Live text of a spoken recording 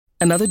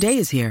Another day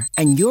is here,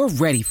 and you're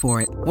ready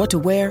for it. What to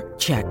wear?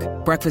 Check.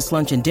 Breakfast,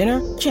 lunch, and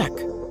dinner? Check.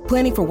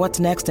 Planning for what's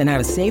next and how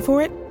to save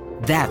for it?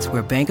 That's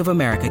where Bank of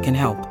America can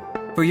help.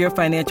 For your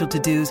financial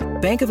to-dos,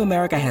 Bank of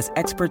America has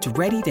experts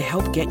ready to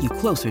help get you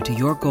closer to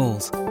your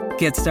goals.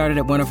 Get started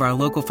at one of our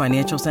local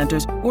financial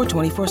centers or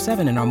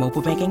 24/7 in our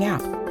mobile banking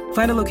app.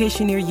 Find a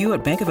location near you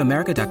at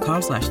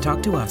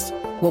bankofamerica.com/talktous.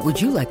 What would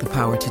you like the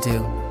power to do?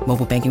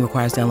 Mobile banking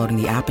requires downloading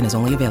the app and is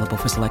only available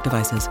for select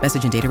devices.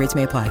 Message and data rates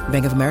may apply.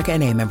 Bank of America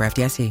N.A., member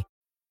FDIC.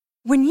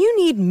 When you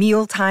need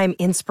mealtime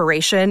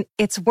inspiration,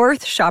 it's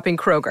worth shopping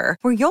Kroger,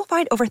 where you'll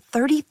find over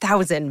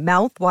 30,000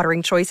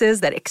 mouth-watering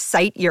choices that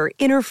excite your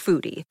inner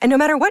foodie. And no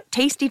matter what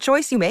tasty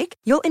choice you make,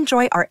 you'll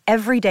enjoy our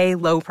everyday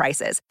low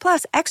prices,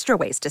 plus extra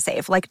ways to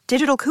save, like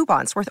digital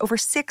coupons worth over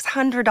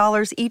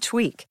 $600 each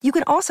week. You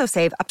can also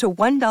save up to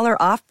 $1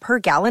 off per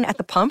gallon at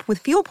the pump with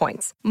fuel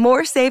points.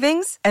 More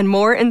savings and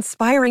more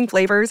inspiring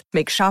flavors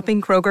make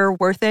shopping Kroger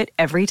worth it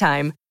every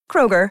time.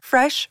 Kroger,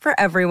 fresh for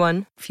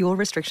everyone. Fuel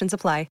restrictions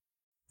apply.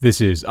 This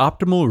is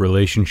Optimal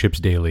Relationships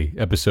Daily,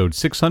 episode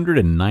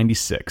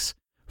 696,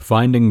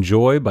 Finding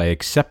Joy by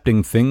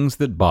Accepting Things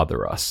That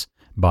Bother Us,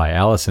 by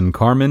Allison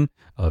Carmen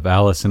of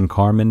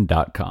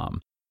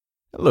AllisonCarmen.com.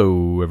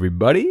 Hello,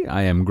 everybody.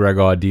 I am Greg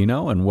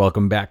Audino, and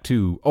welcome back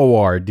to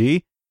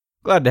ORD.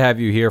 Glad to have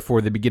you here for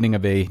the beginning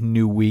of a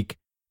new week.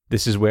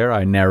 This is where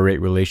I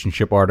narrate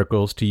relationship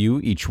articles to you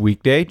each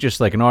weekday, just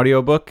like an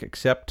audiobook,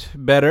 except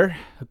better.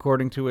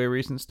 According to a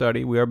recent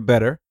study, we are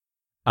better.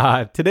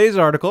 Today's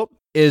article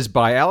is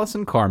by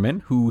Allison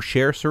Carmen, who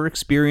shares her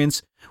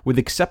experience with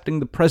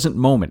accepting the present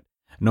moment,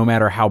 no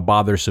matter how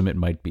bothersome it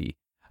might be,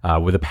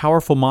 with a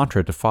powerful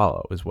mantra to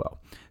follow as well.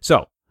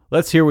 So,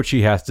 let's hear what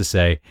she has to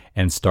say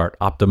and start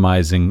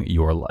optimizing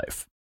your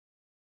life.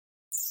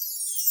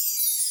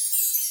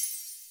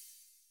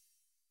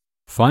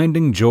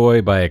 Finding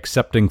Joy by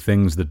Accepting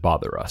Things That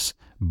Bother Us,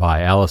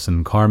 by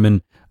Allison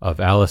Carmen of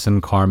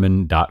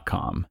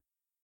AllisonCarmen.com.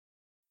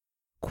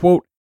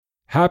 Quote,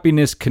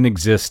 "Happiness can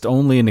exist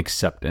only in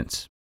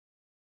acceptance."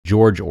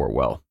 George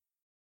Orwell.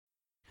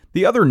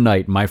 The other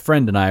night, my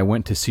friend and I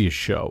went to see a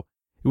show.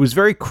 It was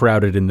very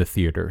crowded in the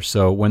theater,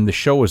 so when the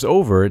show was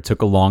over, it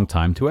took a long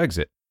time to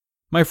exit.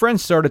 My friend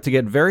started to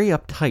get very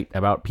uptight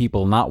about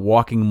people not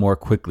walking more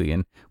quickly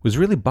and was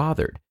really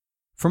bothered.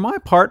 For my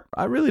part,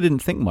 I really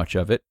didn't think much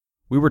of it.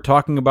 We were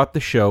talking about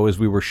the show as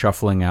we were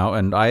shuffling out,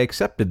 and I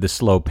accepted the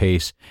slow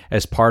pace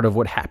as part of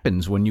what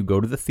happens when you go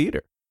to the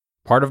theater.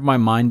 Part of my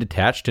mind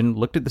detached and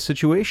looked at the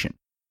situation.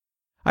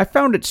 I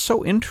found it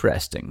so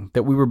interesting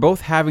that we were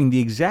both having the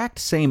exact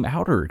same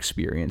outer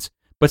experience,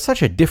 but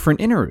such a different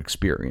inner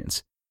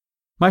experience.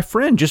 My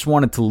friend just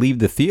wanted to leave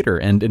the theater,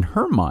 and in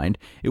her mind,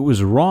 it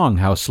was wrong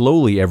how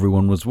slowly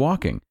everyone was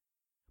walking.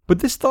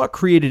 But this thought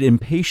created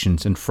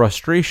impatience and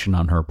frustration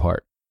on her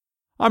part.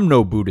 I'm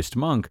no Buddhist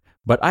monk,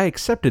 but I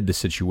accepted the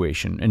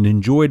situation and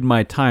enjoyed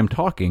my time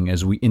talking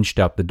as we inched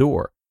out the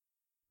door.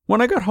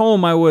 When I got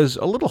home, I was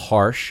a little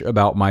harsh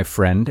about my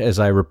friend as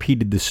I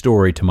repeated the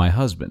story to my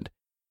husband.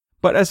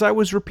 But as I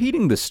was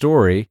repeating the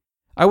story,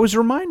 I was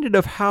reminded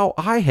of how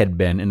I had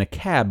been in a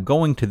cab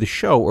going to the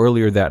show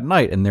earlier that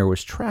night and there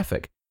was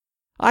traffic.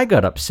 I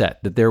got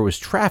upset that there was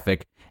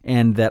traffic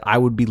and that I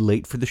would be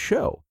late for the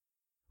show.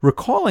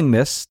 Recalling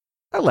this,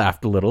 I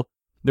laughed a little.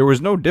 There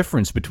was no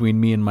difference between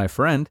me and my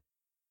friend.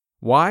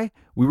 Why?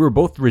 We were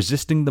both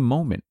resisting the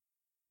moment.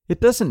 It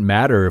doesn't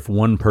matter if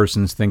one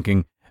person's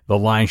thinking, the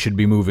line should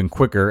be moving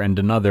quicker, and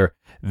another,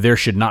 there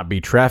should not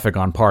be traffic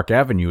on Park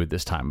Avenue at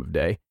this time of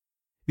day.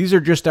 These are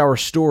just our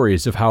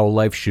stories of how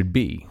life should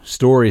be,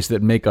 stories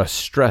that make us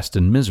stressed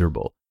and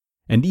miserable.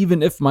 And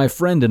even if my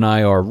friend and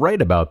I are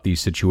right about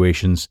these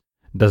situations,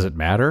 does it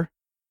matter?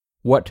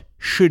 What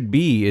should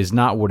be is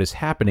not what is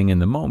happening in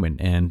the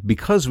moment, and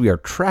because we are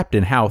trapped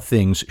in how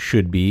things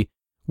should be,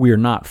 we are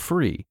not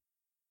free.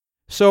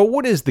 So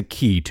what is the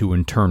key to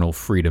internal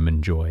freedom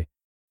and joy?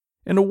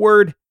 In a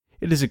word,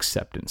 it is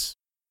acceptance.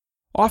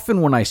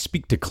 Often when I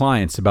speak to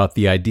clients about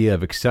the idea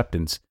of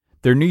acceptance,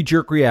 their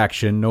knee-jerk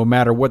reaction, no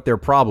matter what their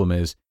problem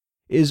is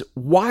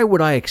why would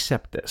I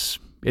accept this?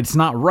 It's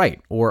not right,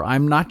 or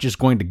I'm not just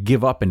going to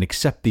give up and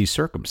accept these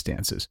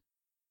circumstances.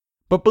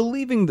 But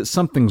believing that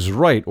something's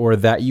right or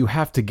that you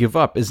have to give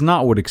up is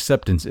not what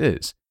acceptance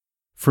is.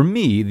 For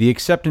me, the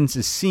acceptance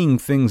is seeing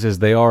things as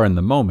they are in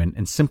the moment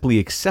and simply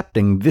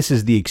accepting this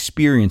is the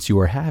experience you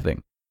are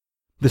having.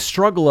 The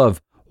struggle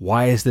of,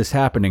 why is this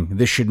happening?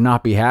 This should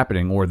not be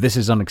happening, or this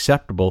is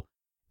unacceptable,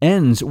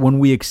 ends when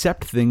we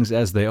accept things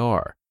as they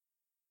are.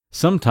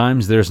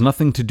 Sometimes there's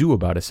nothing to do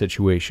about a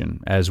situation,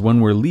 as when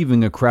we're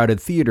leaving a crowded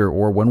theater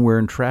or when we're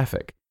in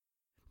traffic.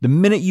 The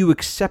minute you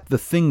accept the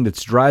thing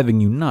that's driving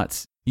you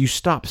nuts, you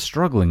stop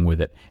struggling with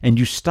it, and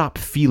you stop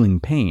feeling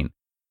pain.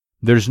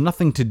 There's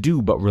nothing to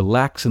do but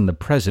relax in the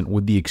present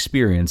with the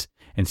experience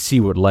and see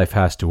what life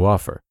has to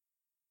offer.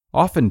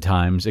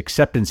 Oftentimes,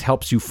 acceptance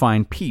helps you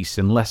find peace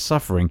and less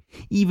suffering,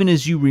 even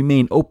as you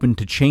remain open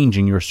to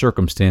changing your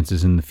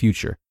circumstances in the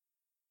future.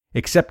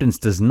 Acceptance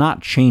does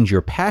not change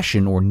your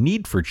passion or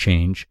need for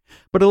change,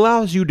 but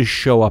allows you to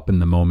show up in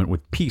the moment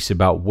with peace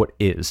about what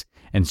is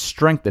and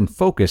strength and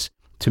focus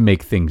to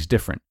make things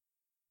different.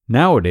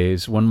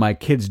 Nowadays, when my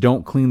kids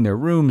don't clean their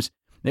rooms,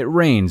 it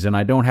rains and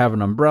I don't have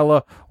an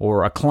umbrella,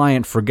 or a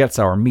client forgets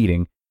our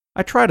meeting,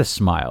 I try to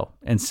smile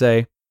and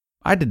say,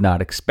 I did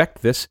not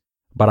expect this,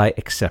 but I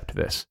accept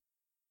this.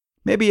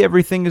 Maybe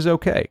everything is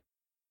okay.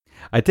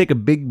 I take a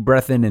big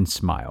breath in and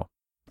smile.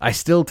 I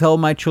still tell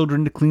my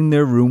children to clean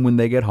their room when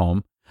they get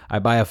home. I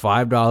buy a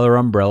 $5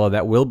 umbrella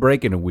that will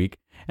break in a week,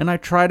 and I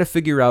try to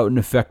figure out an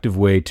effective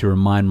way to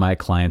remind my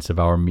clients of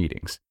our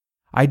meetings.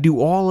 I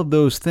do all of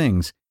those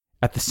things.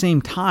 At the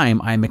same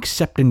time, I am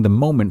accepting the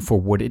moment for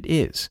what it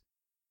is.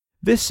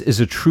 This is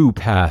a true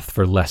path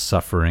for less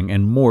suffering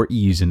and more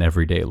ease in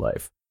everyday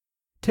life.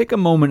 Take a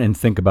moment and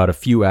think about a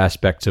few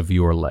aspects of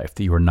your life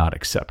that you are not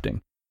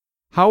accepting.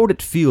 How would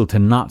it feel to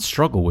not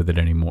struggle with it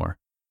anymore?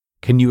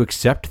 Can you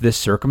accept this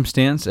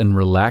circumstance and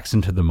relax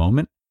into the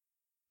moment?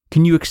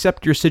 Can you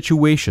accept your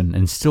situation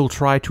and still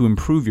try to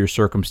improve your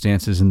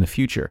circumstances in the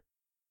future?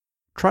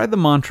 Try the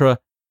mantra,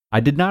 I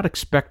did not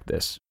expect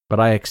this, but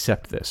I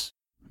accept this.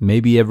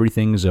 Maybe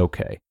everything is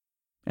okay.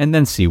 And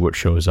then see what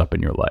shows up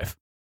in your life.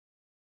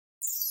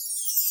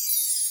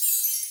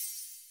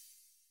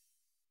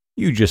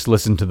 You just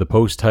listened to the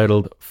post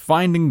titled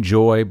Finding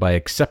Joy by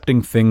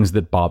Accepting Things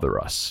That Bother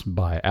Us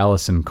by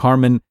Allison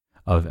Carmen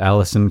of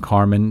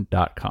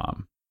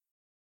AllisonCarmen.com.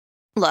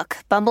 Look,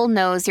 Bumble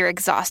knows you're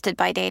exhausted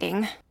by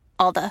dating.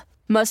 All the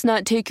must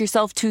not take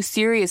yourself too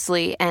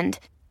seriously and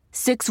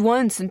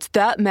 6'1" since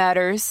that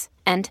matters.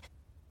 And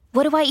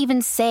what do I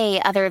even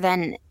say other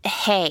than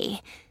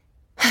hey?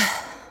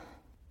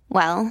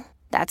 Well,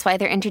 that's why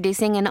they're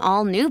introducing an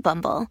all-new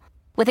Bumble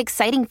with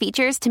exciting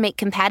features to make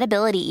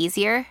compatibility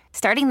easier,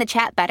 starting the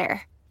chat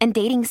better, and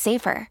dating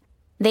safer.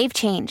 They've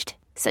changed,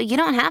 so you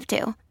don't have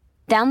to.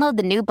 Download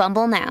the new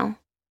Bumble now.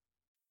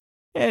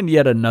 And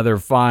yet another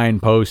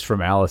fine post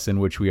from Allison,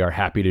 which we are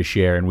happy to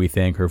share and we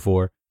thank her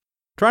for.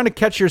 Trying to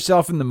catch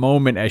yourself in the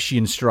moment as she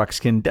instructs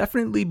can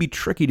definitely be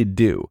tricky to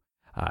do.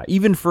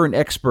 Even for an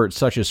expert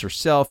such as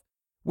herself,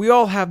 we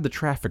all have the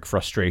traffic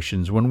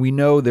frustrations when we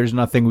know there's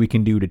nothing we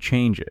can do to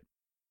change it.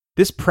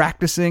 This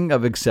practicing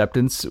of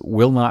acceptance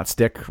will not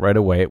stick right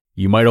away.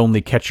 You might only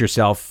catch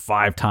yourself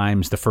 5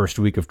 times the first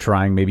week of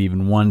trying, maybe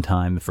even 1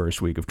 time the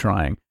first week of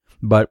trying.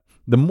 But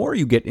the more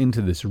you get into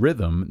this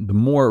rhythm, the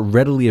more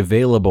readily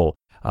available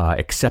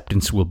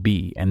acceptance will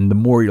be, and the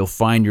more you'll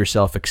find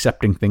yourself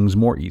accepting things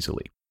more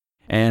easily.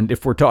 And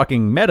if we're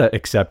talking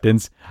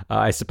meta-acceptance,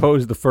 I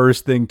suppose the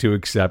first thing to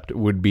accept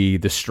would be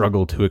the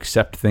struggle to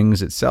accept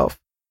things itself.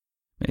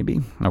 Maybe?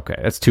 Okay,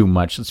 that's too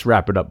much. Let's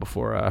wrap it up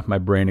before my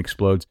brain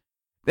explodes.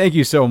 Thank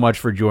you so much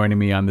for joining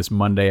me on this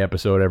Monday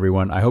episode,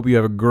 everyone. I hope you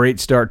have a great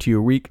start to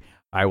your week.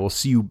 I will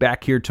see you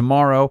back here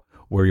tomorrow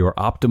where your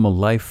optimal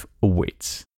life awaits.